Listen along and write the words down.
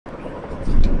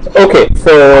Okay,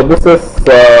 so this is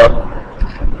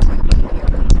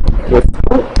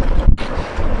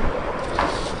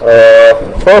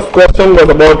first question was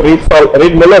about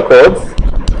Reed-Muller codes.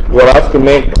 You are asked to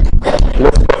make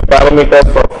list of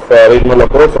parameters of Reed-Muller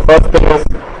codes. The first thing is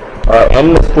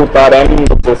n is 2 par m,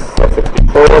 which is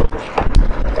 64.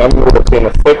 M would have been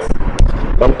a 6.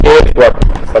 Then k is what?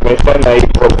 Summation I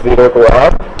equals 0 to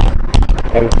r.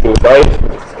 M choose I, in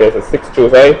this case is 6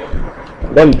 choose I.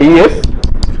 Then b is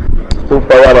 2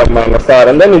 power m minus r,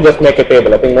 and then you just make a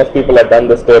table. I think most people have done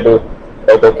this table.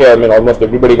 Like, okay, I mean almost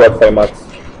everybody got 5 marks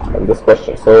in this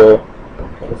question. So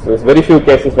there's very few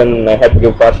cases when I had to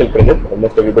give partial credit.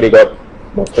 Almost everybody got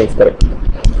most things correct.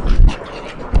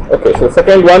 Okay, so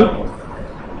second one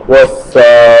was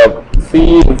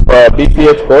C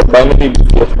BCH code, binary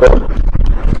BCH code.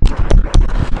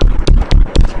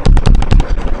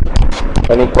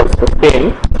 N equals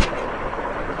 15.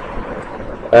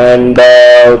 And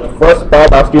first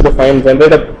part asks you to find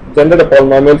generate a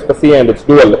polynomials for C and its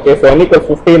dual. Okay, so n equals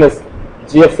 15 is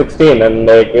g of 16, and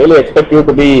I really expect you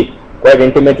to be quite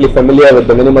intimately familiar with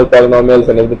the minimal polynomials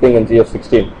and everything in g of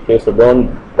 16. Okay, so don't,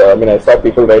 I mean, I saw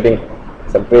people writing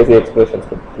some crazy expressions,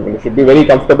 but I mean, you should be very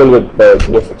comfortable with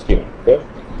g of 16. Okay,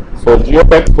 so g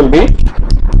of x will be,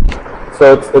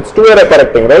 so it's 2 error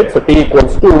correcting, right? So t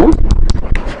equals 2,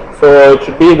 so it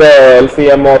should be the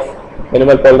LCM of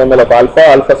minimal polynomial of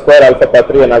alpha square, alpha power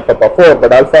 3 and alpha power 4,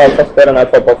 but alpha square and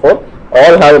alpha power 4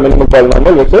 all have a minimal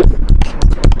polynomial which is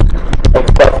x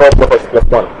power 4 plus x plus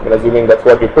 1, I mean, assuming that's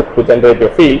what you took to generate your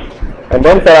field. And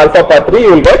then for alpha power 3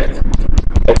 you will get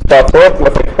x power 4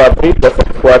 plus x power 3 plus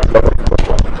x squared plus x plus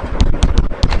 1.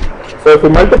 So if you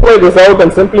multiply this out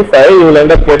and simplify, you will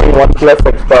end up getting 1 plus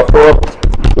x power 4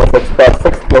 plus x power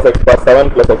 6 plus x power 7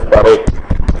 plus x power 8.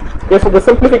 Okay, so the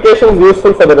simplification is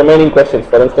useful for the remaining questions.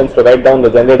 For instance, to write down the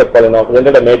generated polynomial,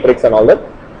 generated matrix and all that.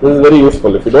 This is very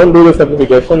useful. If you don't do the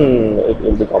simplification, it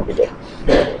will be complicated.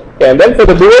 Okay, and then for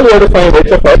the dual, you have to find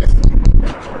h of x.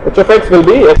 H of x will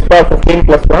be x power 15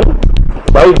 plus 1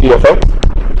 by g of x.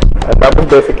 And that is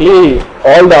basically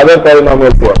all the other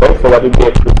polynomials here, right? So that will be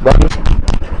x plus 1,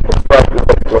 x power plus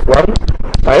x plus 1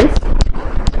 times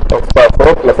x power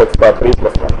 4 plus x power 3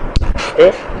 plus 1.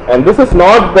 Okay, and this is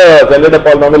not the generated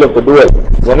polynomial of the dual.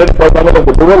 Generated polynomial of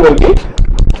the dual will be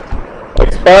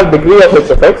x power degree of h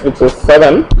of x, which is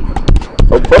 7,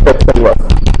 h of x inverse.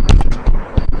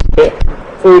 Okay,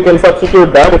 so you can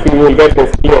substitute that. If you will get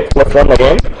this x plus 1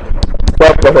 again, x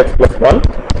power plus x plus 1,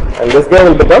 and this guy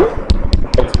will become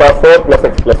x power 4 plus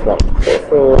x plus 1. Okay,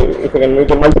 so if you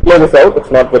can multiply this out,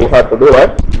 it's not very hard to do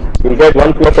that. You will get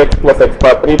 1 plus x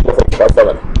power 3 plus x power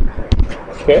 7.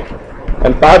 Okay.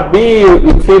 And part B,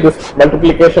 you see this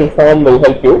multiplication form will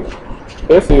help you.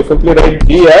 Okay, so you simply write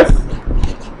g as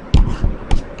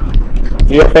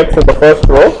g of x in the first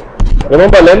row.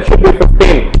 Remember, length should be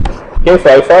 15. Okay, so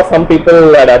I saw some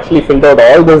people had actually filled out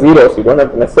all the zeros. You don't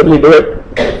have to necessarily do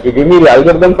it. You give me the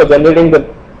algorithm for generating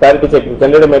the parity check,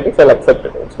 generator matrix, I'll accept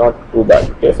it. It's not too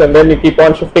bad. Okay, so and then you keep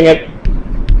on shifting it,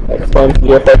 x times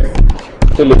g of x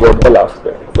till you go to the last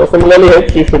bit. So similarly,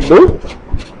 h you should do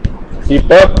g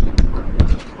per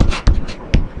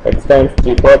x times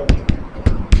g per.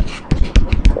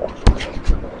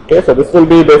 Okay, so this will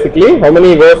be basically, how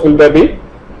many rows will there be?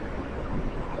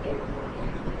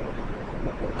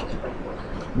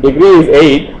 Degree is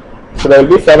 8, so there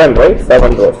will be 7, right?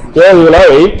 7 rows. Here you will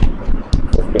have 8.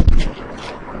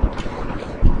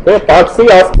 Okay, part C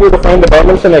asks you to find the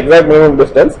dimension exact minimum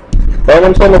distance.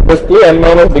 Dimension is basically n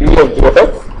minus degree of g of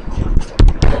x.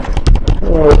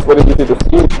 It's very easy to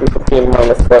see. It's 15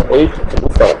 minus 8, it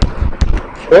is 7.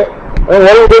 Okay, and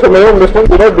what is the minimum distance?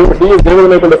 You know, d is greater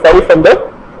than or equal to 5 from the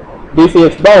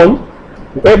BCH bound.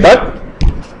 Okay, but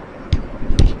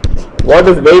what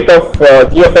is weight of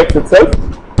g of x itself?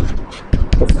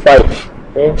 It's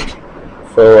 5. Okay,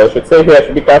 so I should say here, I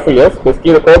should be careful. Yes,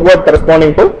 basically the code word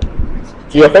corresponding to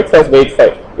g of x has weight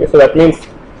 5. Okay, so that means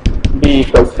b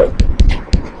equals 5.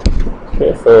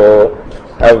 Okay, so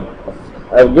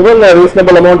I've given a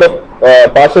reasonable amount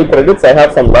of partial credits. I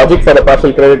have some logic for the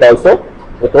partial credit also.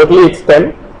 So totally it's 10.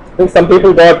 I think some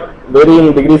people got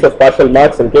varying degrees of partial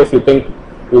marks. In case you think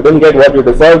you didn't get what you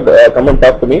deserved, come and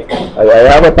talk to me. I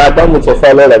have a pattern which I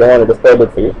followed. I don't want to describe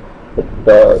it for you,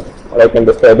 but I can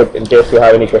describe it in case you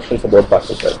have any questions about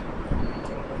partial credit.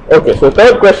 Okay, so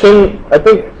third question, I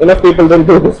think enough people didn't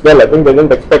do this well. I think they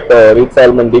didn't expect a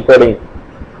Reed-Solomon decoding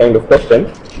kind of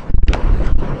question.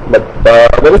 But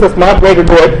there is a smart way to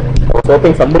do it. I was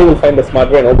hoping somebody will find a smart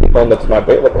way. Nobody found that smart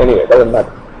way, but anyway, it doesn't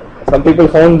matter. Some people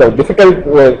found the difficult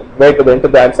way to enter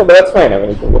the answer, but that's fine. I mean,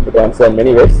 you can get to the answer in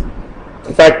many ways.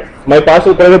 In fact, my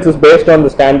partial credits is based on the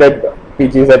standard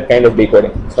PGZ kind of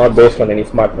decoding. It's not based on any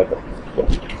smart method. Okay.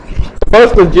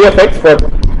 First is g of x for,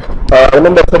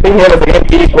 remember setting here is again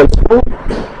p equals to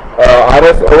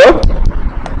rs over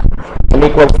n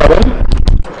equals 7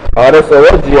 rs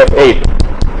over g of 8.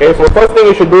 Okay, so first thing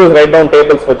you should do is write down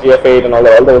tables for g of 8 and all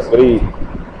that was very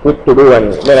quick to do,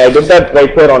 and when I did that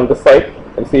right here on this side,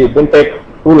 you can see it didn't take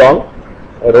too long.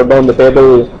 I wrote down the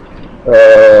table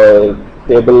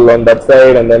on that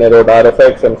side, and then I wrote r of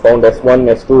x and found s1,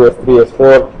 s2, s3,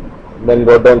 s4, then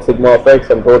wrote down sigma of x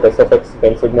and wrote s of x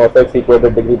times sigma of x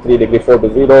equated degree 3, degree 4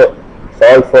 to 0,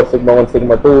 solved for sigma 1,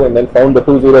 sigma 2, and then found the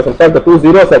two zeros. In fact, the two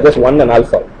zeros are just 1 and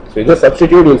alpha. So you just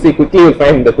substitute, you'll see quickly you'll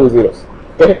find the two zeros.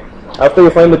 Okay. After you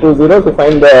find the two zeros, you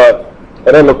find the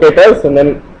error locators and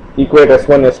then equate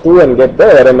s1, s2 and get the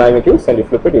error magnitudes, and you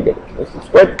flip it, you get it. It's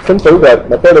quite simple. The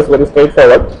method is very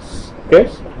straightforward. Okay.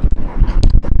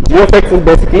 G of x is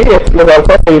basically x plus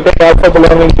alpha, so you take alpha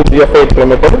belonging to g of 8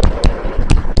 primitive.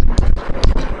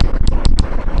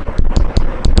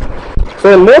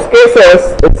 So in most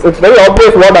cases, it's very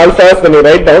obvious what alpha is when you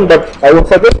write down, but I would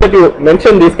suggest that you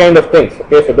mention these kind of things.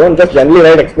 Okay, so don't just generally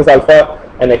write x plus alpha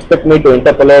and expect me to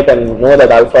interpolate and know that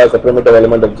alpha is a primitive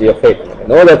element of g of 8. I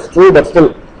know that's true, but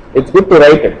still, it's good to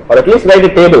write it, or at least write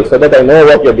a table so that I know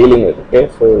what you're dealing with. Okay,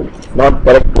 so it's not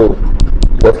correct to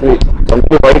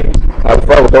simply write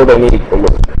alpha without any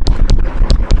equation.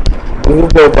 This is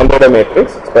the generator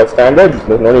matrix. It's quite standard.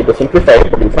 There's no need to simplify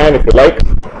it, but you'll find if you like.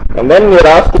 And then you're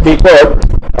asked to decode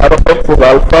r of x is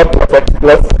alpha plus x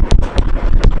plus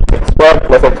x bar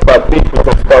plus x bar 3 plus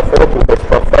x bar 4 plus x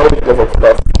bar 5 plus x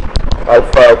bar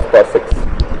alpha x bar 6.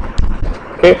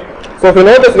 Okay. So if you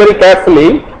notice very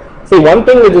carefully, see, one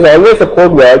thing which is always a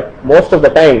code word most of the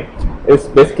time is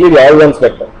basically the all ones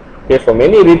vector. Okay, for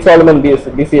many Reed-Solomon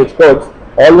BCH codes,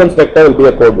 all ones vector will be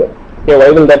a code word. Okay, why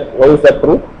is that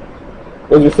true?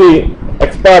 Because you see,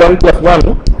 x bar n plus 1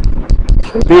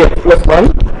 will be x plus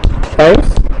 1 times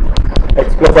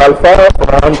x plus alpha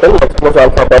until x plus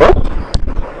alpha power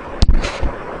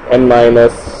n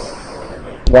minus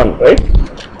 1, right?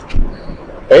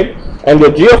 Right? And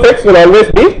your g of x will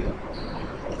always be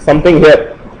something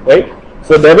here, right?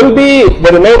 So there will be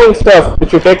the remaining stuff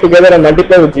which you take together and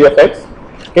multiply with g of x.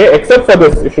 Okay, except for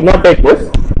this, you should not take this.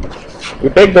 You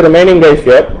take the remaining guys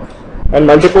here and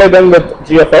multiply them with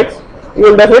g of x. You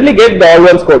will definitely get the all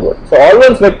ones code word. So all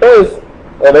ones vector is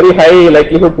a very high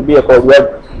likelihood to be a code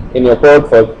word in your code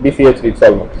for BCH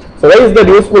Reed-Solomon. So why is that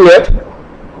useful here?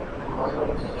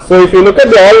 So if you look at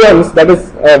the all ones, that is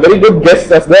a very good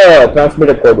guess as the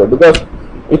transmitted code word, because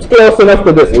it's close enough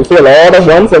to this. You see a lot of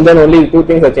ones and then only two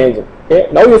things are changing. Okay.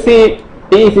 Now you see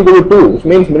t is equal to 2, which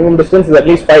means minimum distance is at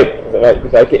least 5.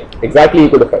 Exactly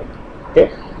equal to 5.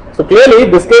 Okay. So clearly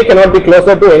this k cannot be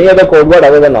closer to any other code word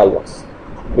other than all ones,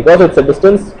 because it's a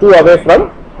distance 2 away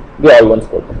from the all ones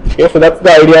code. Okay, so that's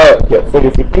the idea here. So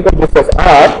if you think of this as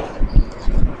r,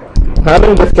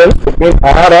 having distance between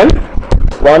r and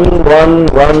 1 1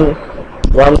 1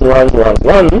 1 1 1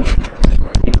 1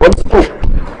 equals 2.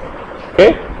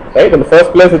 Okay, right? In the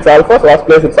first place it's alpha, so last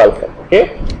place it's alpha.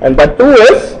 Okay, and that 2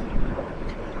 is,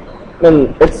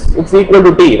 then it's equal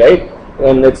to t, right?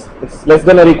 And it's less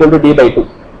than or equal to d by 2.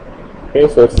 Okay,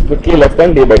 so it's strictly less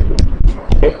than d by 2.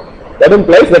 Okay, that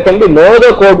implies there can be no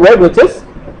other code word which is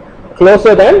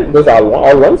closer than this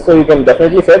all ones. So you can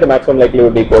definitely say the maximum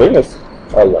likelihood decoding is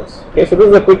all ones. Okay, so this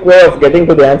is a quick way of getting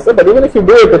to the answer. But even if you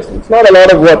do it, it's not a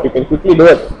lot of work. You can quickly do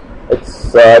it.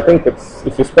 It's I think it's,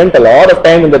 if you spent a lot of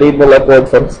time in the Reed-Muller code,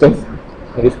 for instance,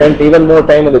 and you spent even more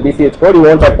time in the BCH code, you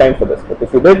won't have time for this. But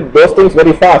if you did those things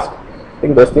very fast, I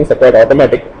think those things are quite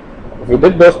automatic. If you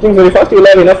did those things very fast, you'll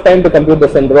have enough time to compute the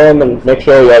syndrome and make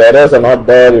sure your errors are not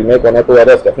there. You'll make 1 or 2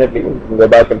 errors, definitely. You can go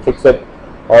back and fix it.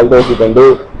 All those you can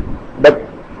do. But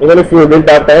even if you didn't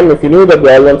have time, if you knew that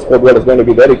the all ones code word is going to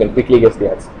be there, you can quickly guess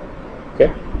the answer.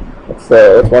 Okay,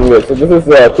 that's one way. So this is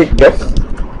a quick guess.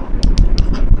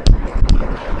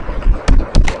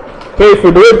 Okay, if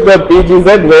you do it the PGZ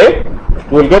way,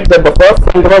 you will get that the first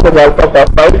syndrome is alpha plus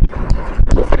 5.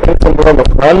 The second syndrome is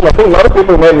 1. I think a lot of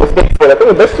people made mistakes here. I think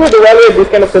the best way to evaluate these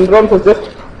kind of syndromes is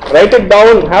just write it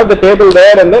down, have the table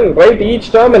there, and then write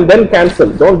each term and then cancel.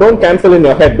 Don't cancel in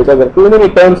your head, because there are too many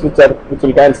terms which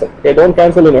will cancel. Okay, don't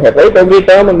cancel in your head. Write every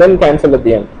term and then cancel at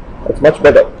the end. That's much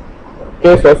better.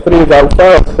 Okay, so S3 is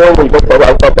alpha, S4 will go for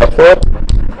alpha plus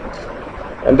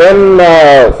 4. And then,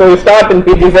 so you start in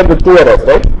PGZ with 2 errors,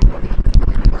 right?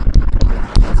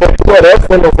 So 2 errors,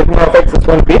 then the sigma of x is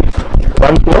going to be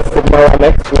 1 plus sigma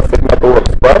 1x plus sigma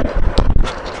 2x squared.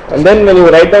 And then when you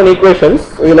write down equations,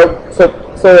 you know, so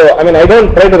I mean, I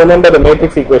don't try to remember the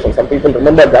matrix equation. Some people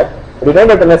remember that, but you don't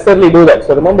have to necessarily do that.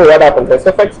 So remember what happens. S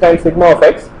of x times sigma of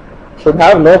x should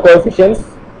have no coefficients,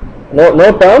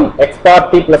 no term x bar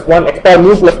t plus 1, x bar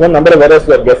mu plus 1 number of errors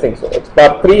you are guessing. So x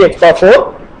bar 3, x bar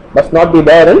 4 must not be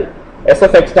there in s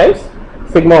of x times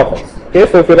sigma of x. Okay,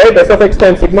 so if you write s of x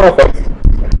times sigma of x,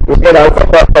 you get alpha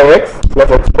bar of x plus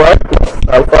x squared plus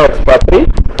alpha x bar 3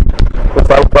 plus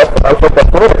alpha bar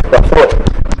 4 x bar 4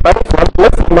 times 1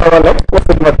 plus sigma 1 x plus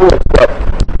sigma 2 x squared.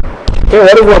 Okay,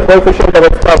 what is the coefficient of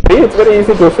x bar 3? It's very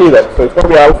easy to see that. So it's going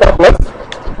to be alpha plus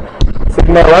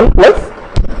sigma 1 plus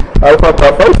alpha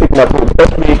bar 5 sigma 2 plus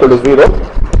be equal to 0.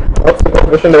 What's the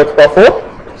coefficient of x bar 4?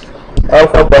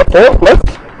 Alpha bar 4 plus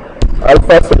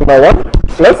alpha sigma 1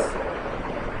 plus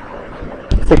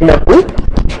sigma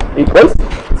 2 equals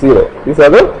 0. These are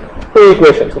the two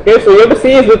equations. Okay, so you have to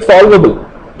see if it's solvable.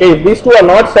 Okay, if these two are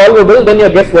not solvable, then your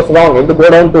guess was wrong. You have to go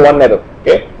down to one error.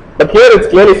 Okay, but here it's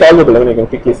clearly solvable. I mean, you can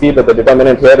quickly see that the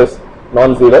determinant here is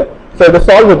non-zero. So it is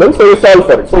solvable, so you solve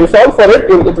for it. So you solve for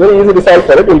it, it's very easy to solve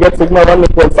for it. You'll get sigma 1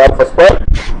 equals alpha square,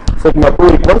 sigma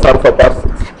 2 equals alpha bar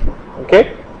 6.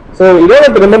 Okay, so you don't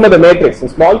have to remember the matrix. In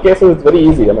small cases, it's very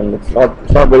easy. I mean, it's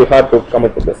not very hard to come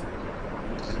up with this.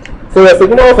 So the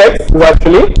sigma of x is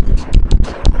actually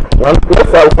 1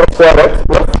 plus alpha square x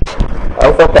plus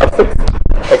alpha bar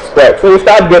 6 x squared. So you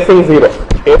start guessing 0.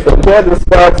 Okay, so here this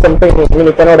starts something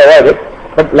you cannot avoid it.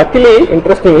 But luckily,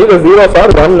 interestingly, the zeros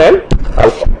are 1 and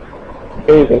alpha.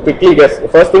 Okay, you can quickly guess. The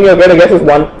first thing you're going to guess is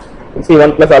 1. You see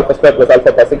 1 plus alpha square plus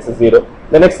alpha bar 6 is 0.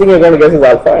 The next thing you're going to guess is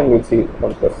alpha, and you'll see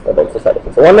 1 plus that also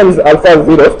satisfies. So 1 and alpha is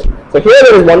 0. So here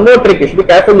there is one more trick. You should be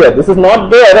careful here. This is not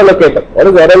the error locator. What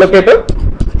is the error locator?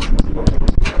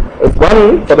 It's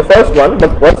 1 for the first one,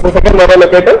 but what's the second error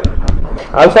locator?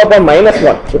 Alpha bar minus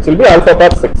 1, which will be alpha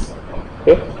bar 6.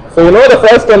 Okay, so you know the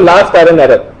first and last are in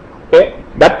error. Okay,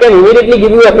 that can immediately give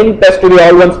you a hint as to the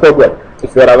all ones program.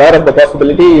 If you are aware of the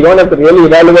possibility, you don't have to really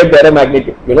evaluate the error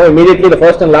magnitude. You know immediately the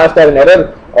first and last are in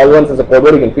error, all ones is a code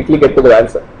word, you can quickly get to the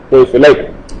answer. Okay, if you like.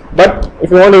 But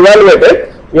if you want to evaluate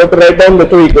it, you have to write down the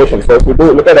two equations. So if you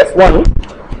do look at S1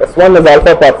 is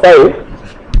alpha bar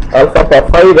 5, alpha bar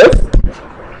 5 is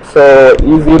so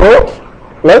E0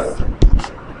 plus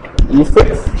E6,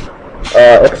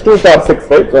 x2 bar 6,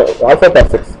 right? So alpha bar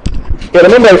 6. Okay,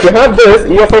 remember if you have this,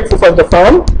 E of x is of the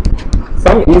form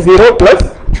some E0 plus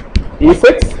E6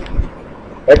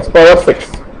 x power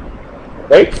 6,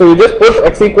 right? So you just put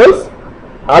x equals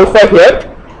alpha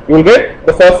here, you will get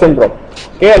the first syndrome.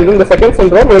 Okay, and then the second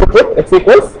syndrome you will put x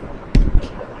equals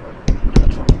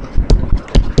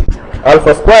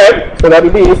alpha squared, so that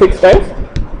will be E6 times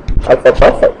alpha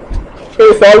bar 5.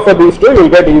 Okay, solve for these two, you will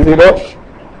get E0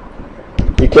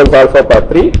 equals alpha bar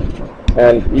 3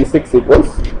 and E6 equals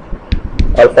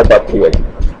alpha bar 3 again.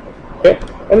 Okay,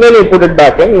 and then you put it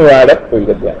back in, you add up, you will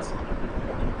get the answer.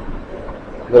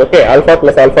 Okay, alpha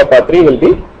plus alpha bar 3 will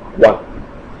be 1.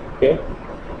 Okay,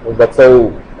 that's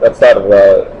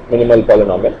our minimal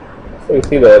polynomial. So you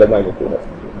see the error magnitude.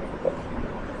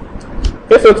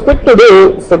 Okay, so it's quick to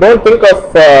do, so don't think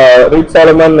of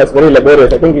Reed-Solomon as very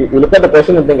laborious. I think you look at the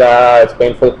question and think, it's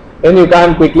painful. Then you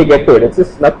can't quickly get to it. It's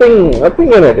just nothing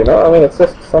in it, you know. I mean, it's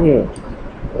just some,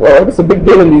 what is the big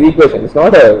deal in these equations? It's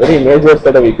not a very major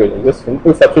set of equations. Just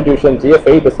simple substitution.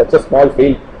 GF8 is such a small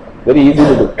field, very easy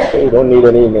to do. Okay, you don't need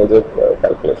any major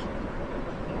calculation.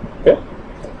 Okay,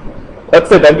 that's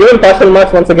it. I've given partial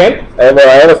marks once again. I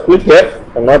have a split here.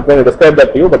 I'm not going to describe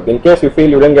that to you, but in case you feel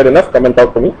you didn't get enough, come and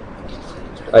talk to me.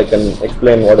 I can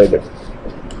explain what I did.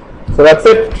 So that's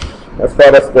it as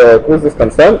far as the quiz is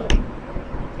concerned.